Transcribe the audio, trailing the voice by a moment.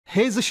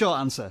Here's the short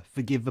answer,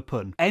 forgive the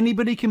pun.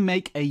 Anybody can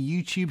make a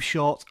YouTube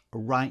short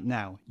right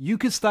now. You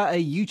could start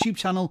a YouTube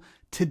channel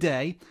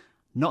today,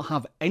 not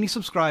have any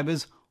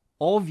subscribers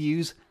or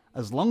views,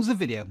 as long as the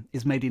video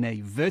is made in a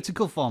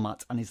vertical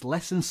format and is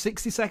less than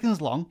 60 seconds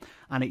long,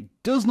 and it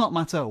does not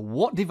matter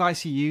what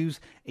device you use,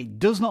 it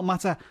does not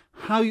matter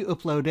how you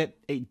upload it,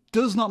 it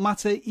does not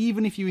matter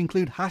even if you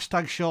include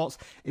hashtag shorts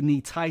in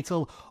the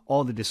title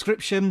or the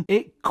description,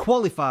 it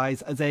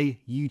qualifies as a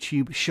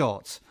YouTube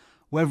short.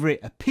 Whether it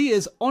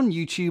appears on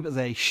YouTube as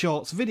a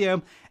shorts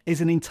video is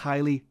an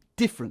entirely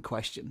different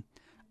question.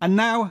 And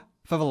now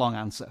for the long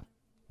answer.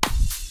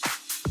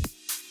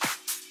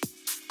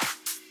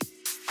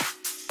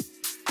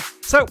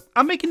 So,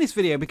 I'm making this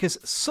video because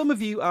some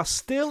of you are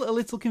still a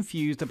little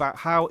confused about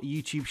how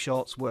YouTube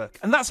Shorts work,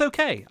 and that's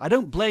okay, I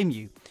don't blame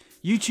you.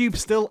 YouTube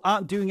still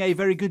aren't doing a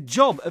very good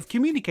job of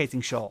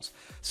communicating shorts,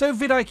 so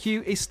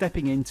vidIQ is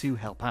stepping in to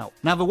help out.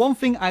 Now, the one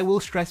thing I will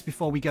stress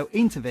before we go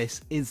into this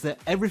is that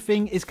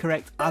everything is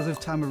correct as of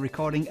time of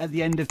recording at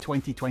the end of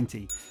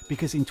 2020,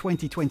 because in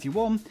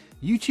 2021,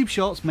 YouTube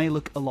Shorts may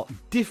look a lot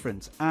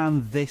different,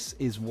 and this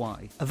is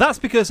why. That's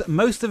because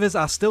most of us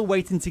are still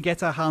waiting to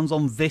get our hands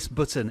on this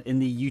button in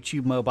the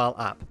YouTube mobile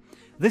app.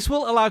 This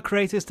will allow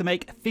creators to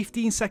make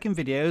 15-second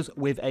videos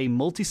with a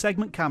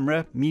multi-segment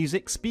camera,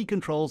 music, speed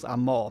controls,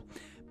 and more.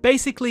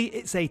 Basically,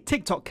 it's a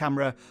TikTok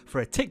camera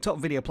for a TikTok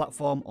video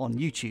platform on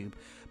YouTube.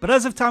 But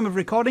as of time of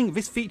recording,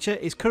 this feature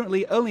is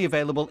currently only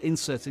available in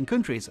certain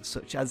countries,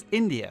 such as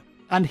India.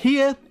 And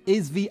here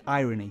is the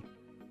irony.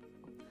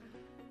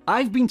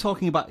 I've been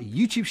talking about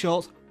YouTube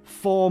Shorts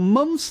for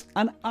months,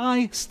 and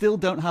I still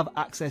don't have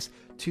access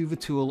to the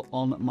tool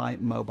on my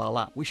mobile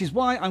app, which is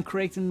why I'm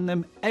creating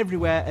them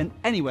everywhere and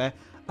anywhere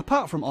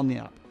apart from on the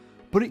app.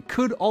 But it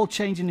could all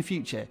change in the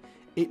future.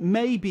 It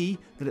may be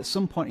that at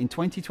some point in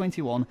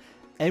 2021,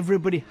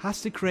 everybody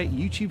has to create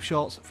YouTube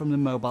Shorts from the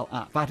mobile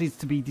app. That is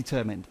to be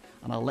determined,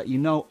 and I'll let you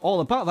know all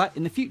about that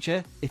in the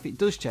future if it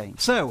does change.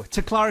 So,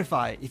 to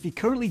clarify, if you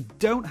currently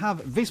don't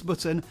have this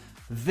button,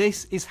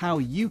 this is how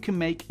you can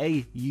make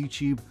a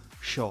YouTube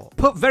short.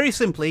 Put very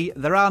simply,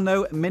 there are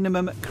no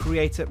minimum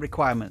creator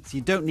requirements.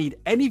 You don't need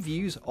any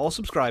views or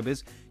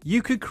subscribers.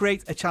 You could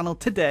create a channel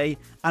today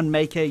and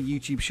make a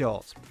YouTube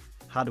short.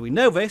 How do we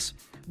know this?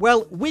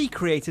 Well, we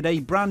created a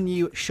brand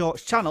new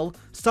shorts channel,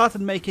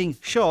 started making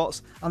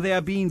shorts, and they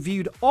are being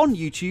viewed on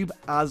YouTube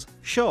as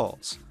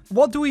shorts.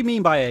 What do we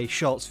mean by a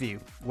shorts view?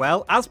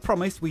 Well, as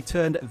promised, we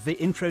turned the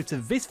intro to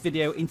this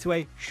video into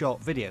a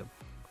short video.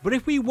 But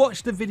if we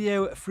watch the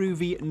video through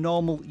the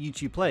normal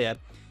YouTube player,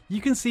 you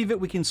can see that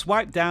we can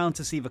swipe down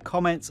to see the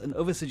comments and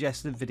other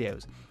suggested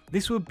videos.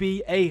 This would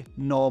be a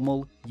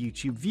normal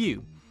YouTube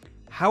view.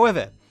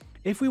 However,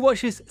 if we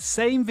watch this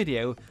same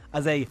video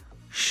as a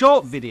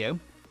short video,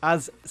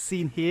 as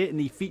seen here in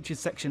the featured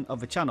section of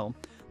the channel,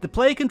 the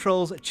player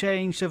controls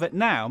change so that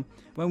now,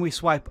 when we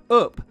swipe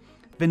up,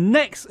 the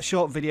next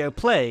short video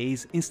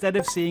plays instead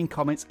of seeing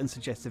comments and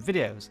suggested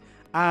videos,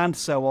 and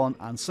so on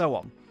and so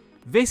on.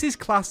 This is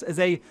classed as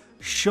a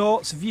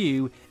shorts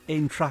view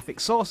in traffic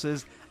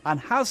sources and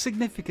has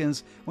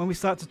significance when we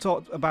start to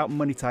talk about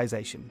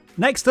monetization.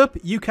 Next up,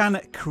 you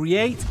can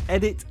create,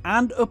 edit,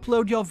 and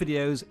upload your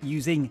videos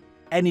using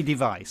any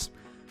device.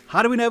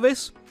 How do we know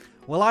this?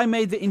 Well, I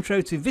made the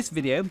intro to this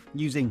video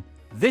using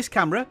this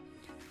camera,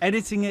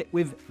 editing it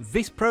with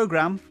this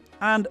program,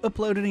 and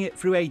uploading it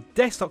through a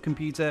desktop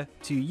computer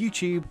to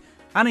YouTube,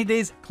 and it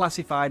is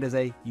classified as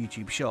a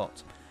YouTube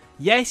short.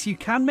 Yes, you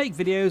can make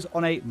videos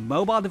on a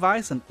mobile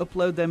device and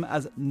upload them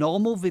as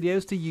normal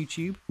videos to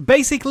YouTube.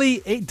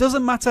 Basically, it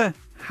doesn't matter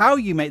how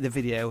you make the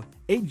video,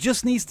 it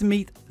just needs to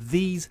meet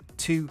these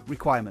two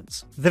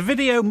requirements. The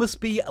video must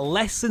be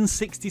less than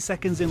 60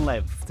 seconds in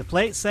length. To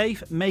play it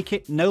safe, make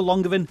it no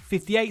longer than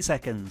 58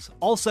 seconds.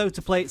 Also,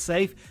 to play it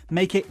safe,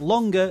 make it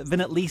longer than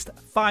at least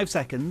 5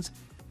 seconds.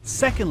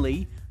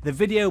 Secondly, the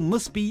video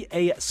must be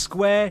a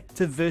square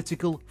to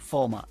vertical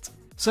format.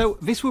 So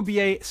this would be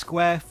a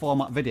square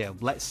format video.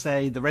 Let's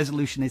say the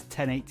resolution is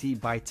 1080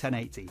 by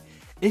 1080.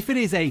 If it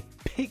is a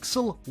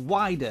pixel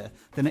wider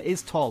than it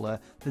is taller,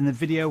 then the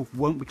video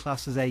won't be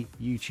classed as a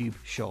YouTube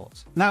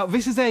short. Now,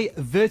 this is a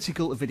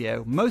vertical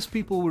video. Most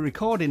people will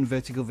record in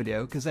vertical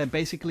video because they're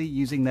basically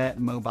using their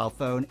mobile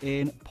phone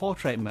in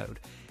portrait mode.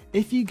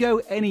 If you go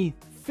any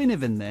thinner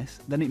than this,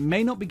 then it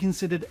may not be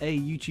considered a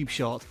YouTube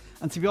short,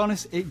 and to be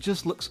honest, it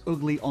just looks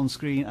ugly on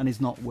screen and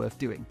is not worth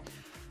doing.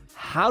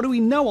 How do we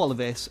know all of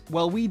this?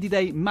 Well, we did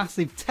a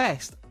massive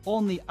test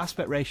on the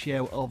aspect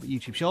ratio of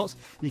YouTube Shorts.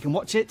 You can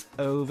watch it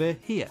over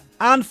here.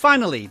 And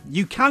finally,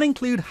 you can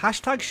include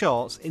hashtag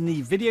shorts in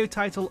the video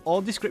title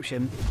or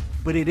description,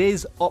 but it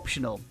is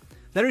optional.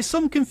 There is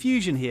some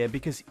confusion here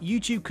because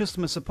YouTube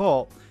customer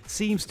support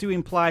seems to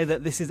imply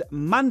that this is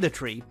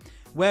mandatory,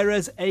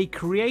 whereas a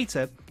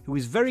creator who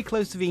is very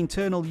close to the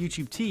internal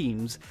YouTube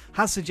teams,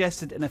 has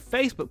suggested in a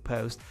Facebook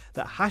post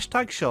that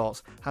hashtag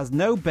Shorts has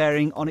no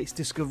bearing on its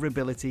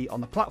discoverability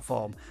on the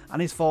platform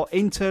and is for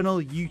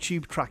internal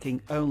YouTube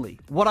tracking only.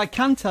 What I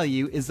can tell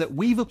you is that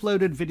we've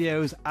uploaded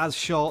videos as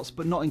Shorts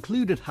but not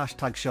included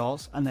hashtag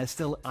Shorts, and they're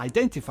still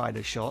identified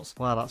as Shorts.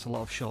 Wow, that's a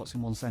lot of shorts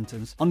in one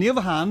sentence. On the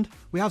other hand,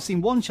 we have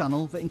seen one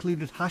channel that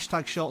included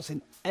hashtag Shorts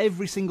in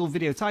every single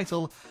video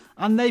title,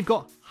 and they've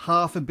got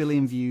 500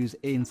 million views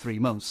in 3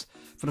 months.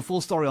 For the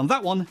full story on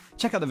that one,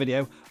 check out the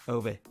video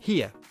over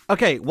here.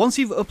 Okay, once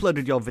you've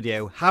uploaded your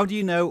video, how do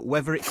you know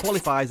whether it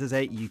qualifies as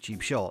a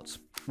YouTube Shorts?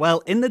 Well,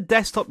 in the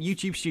desktop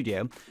YouTube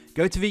Studio,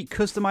 go to the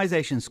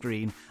customization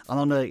screen, and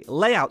on the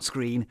layout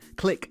screen,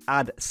 click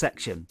Add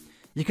Section.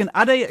 You can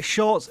add a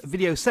Shorts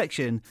video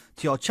section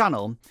to your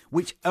channel,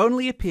 which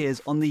only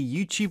appears on the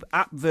YouTube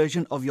app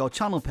version of your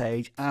channel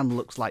page and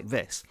looks like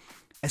this.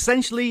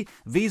 Essentially,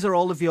 these are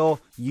all of your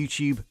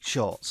YouTube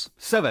Shorts.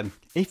 So then,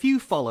 if you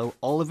follow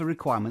all of the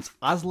requirements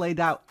as laid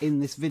out in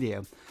this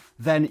video,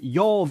 then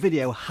your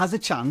video has a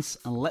chance,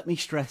 and let me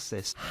stress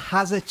this,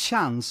 has a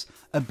chance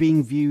of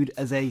being viewed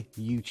as a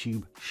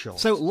YouTube Short.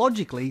 So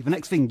logically, the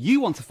next thing you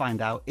want to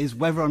find out is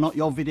whether or not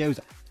your videos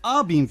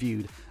are being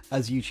viewed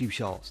as YouTube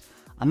Shorts.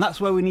 And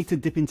that's where we need to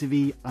dip into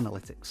the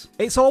analytics.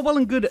 It's all well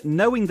and good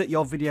knowing that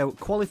your video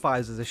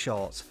qualifies as a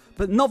Shorts,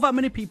 but not that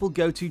many people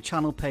go to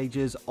channel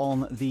pages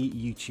on the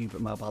YouTube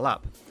mobile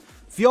app.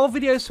 For your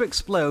videos to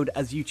explode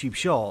as YouTube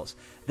Shorts,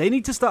 they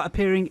need to start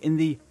appearing in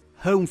the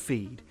home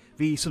feed,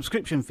 the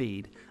subscription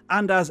feed,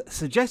 and as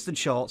suggested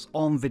shorts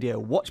on video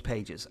watch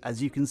pages,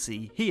 as you can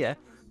see here,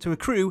 to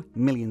accrue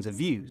millions of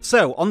views.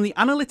 So on the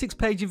analytics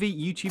page of the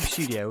YouTube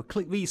Studio,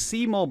 click the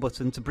See More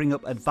button to bring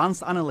up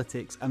advanced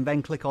analytics and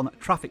then click on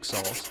traffic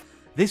source.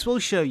 This will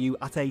show you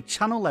at a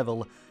channel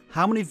level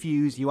how many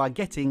views you are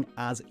getting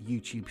as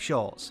YouTube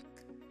Shorts.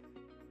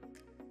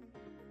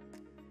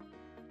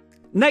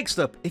 Next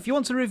up, if you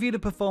want to review the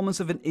performance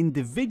of an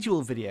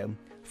individual video,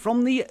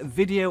 from the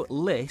video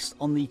list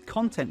on the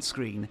content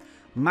screen,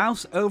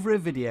 mouse over a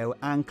video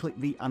and click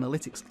the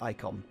analytics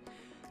icon.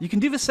 You can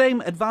do the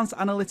same advanced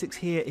analytics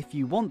here if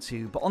you want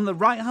to, but on the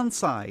right hand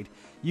side,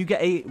 you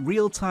get a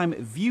real-time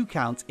view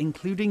count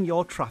including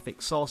your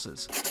traffic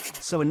sources.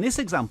 So in this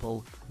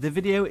example, the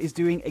video is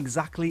doing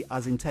exactly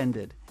as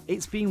intended.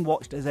 It's being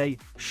watched as a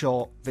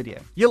short video.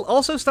 You'll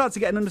also start to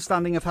get an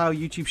understanding of how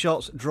YouTube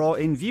Shorts draw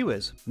in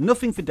viewers.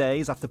 Nothing for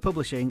days after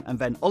publishing, and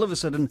then all of a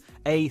sudden,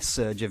 a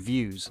surge of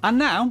views. And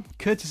now,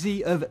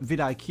 courtesy of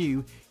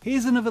vidIQ,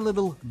 here's another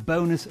little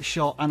bonus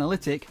short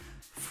analytic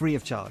free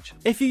of charge.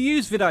 If you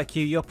use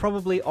vidIQ, you're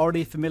probably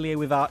already familiar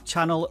with our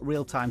channel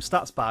real-time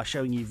stats bar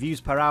showing you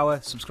views per hour,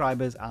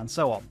 subscribers, and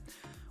so on.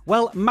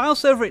 Well,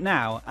 mouse over it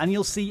now and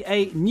you'll see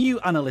a new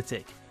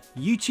analytic,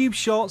 YouTube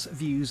Shorts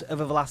views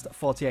over the last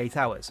 48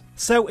 hours.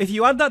 So if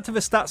you add that to the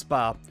stats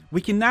bar,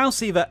 we can now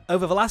see that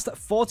over the last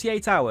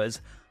 48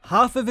 hours,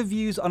 half of the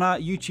views on our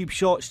YouTube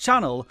Shorts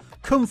channel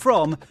come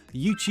from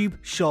YouTube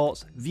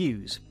Shorts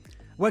views.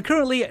 We're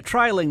currently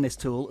trialing this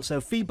tool, so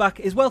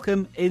feedback is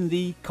welcome in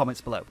the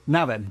comments below.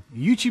 Now then,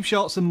 YouTube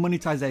Shorts and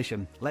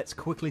monetization. Let's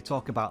quickly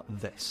talk about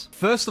this.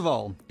 First of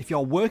all, if you're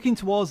working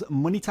towards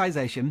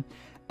monetization,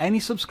 any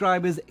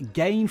subscribers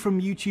gained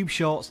from YouTube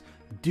Shorts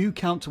do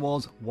count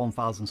towards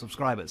 1,000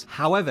 subscribers.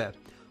 However,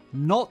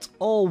 not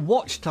all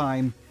watch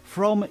time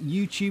from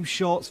YouTube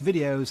Shorts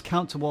videos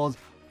count towards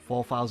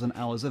 4,000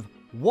 hours of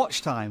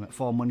watch time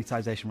for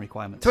monetization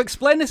requirements. To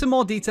explain this in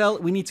more detail,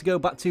 we need to go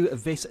back to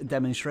this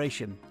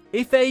demonstration.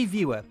 If a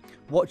viewer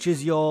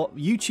watches your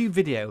YouTube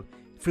video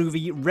through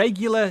the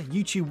regular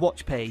YouTube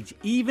watch page,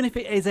 even if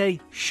it is a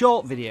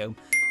short video,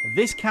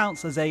 this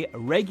counts as a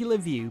regular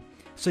view,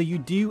 so you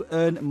do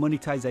earn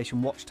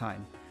monetization watch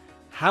time.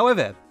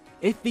 However,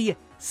 if the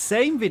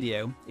same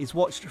video is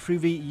watched through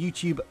the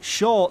YouTube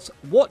Shorts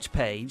watch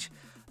page,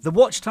 the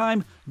watch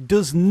time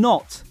does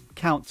not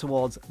count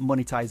towards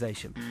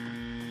monetization.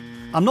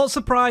 I'm not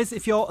surprised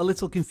if you're a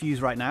little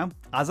confused right now.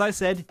 As I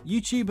said,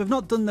 YouTube have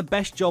not done the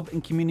best job in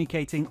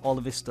communicating all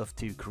of this stuff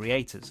to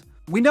creators.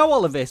 We know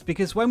all of this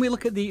because when we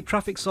look at the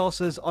traffic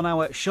sources on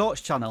our Shorts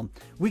channel,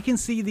 we can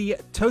see the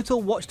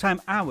total watch time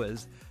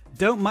hours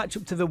don't match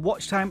up to the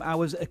watch time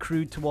hours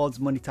accrued towards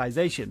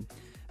monetization.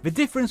 The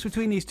difference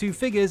between these two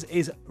figures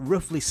is,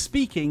 roughly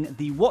speaking,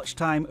 the watch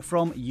time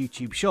from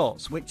YouTube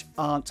Shorts, which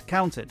aren't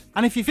counted.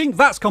 And if you think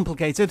that's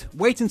complicated,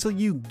 wait until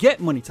you get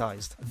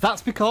monetized.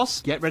 That's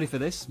because, get ready for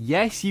this,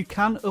 yes, you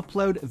can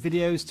upload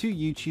videos to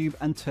YouTube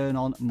and turn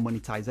on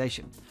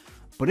monetization.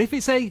 But if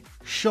it's a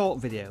short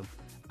video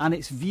and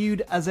it's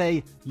viewed as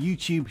a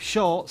YouTube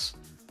Shorts,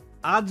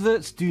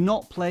 adverts do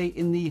not play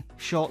in the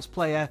Shorts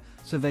player,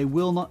 so they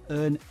will not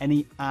earn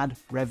any ad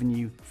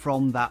revenue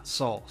from that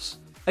source.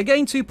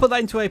 Again, to put that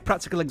into a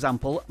practical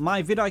example,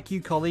 my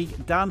vidIQ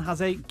colleague Dan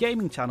has a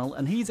gaming channel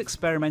and he's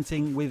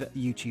experimenting with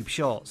YouTube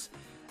Shorts.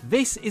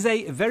 This is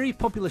a very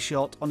popular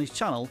short on his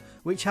channel,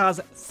 which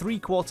has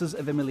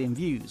 750,000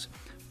 views.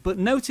 But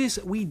notice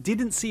we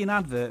didn't see an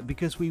advert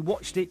because we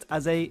watched it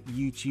as a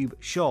YouTube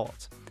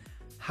short.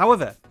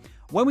 However,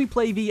 When we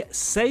play the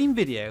same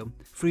video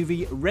through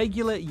the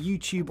regular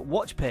YouTube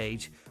watch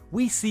page,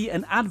 we see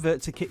an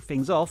advert to kick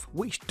things off,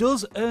 which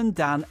does earn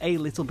Dan a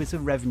little bit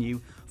of revenue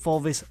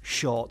for this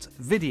short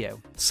video.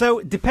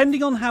 So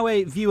depending on how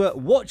a viewer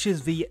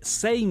watches the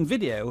same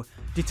video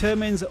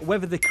determines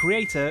whether the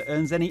creator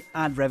earns any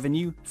ad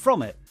revenue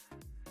from it.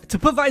 To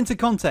put that into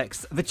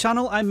context, the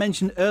channel I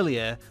mentioned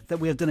earlier that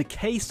we have done a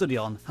case study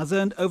on has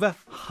earned over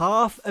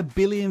 500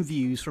 million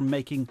views from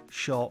making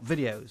short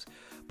videos.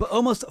 But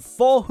almost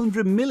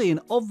 400 million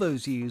of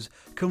those views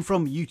come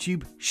from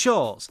YouTube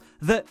Shorts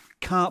that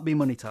can't be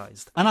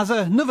monetized. And as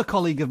another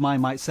colleague of mine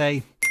might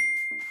say,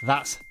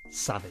 that's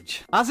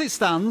savage. As it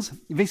stands,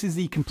 this is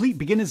the complete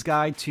beginner's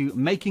guide to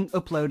making,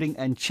 uploading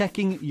and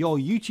checking your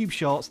YouTube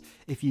Shorts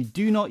if you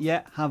do not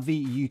yet have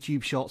the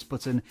YouTube Shorts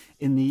button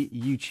in the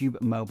YouTube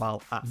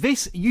mobile app.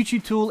 This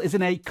YouTube tool is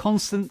in a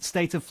constant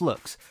state of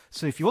flux,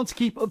 so if you want to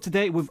keep up to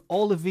date with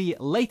all of the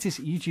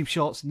latest YouTube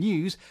Shorts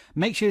news,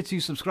 make sure to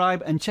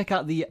subscribe and check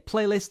out the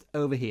playlist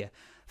over here.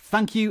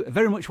 Thank you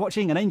very much for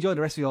watching and enjoy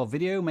the rest of your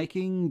video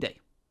making day.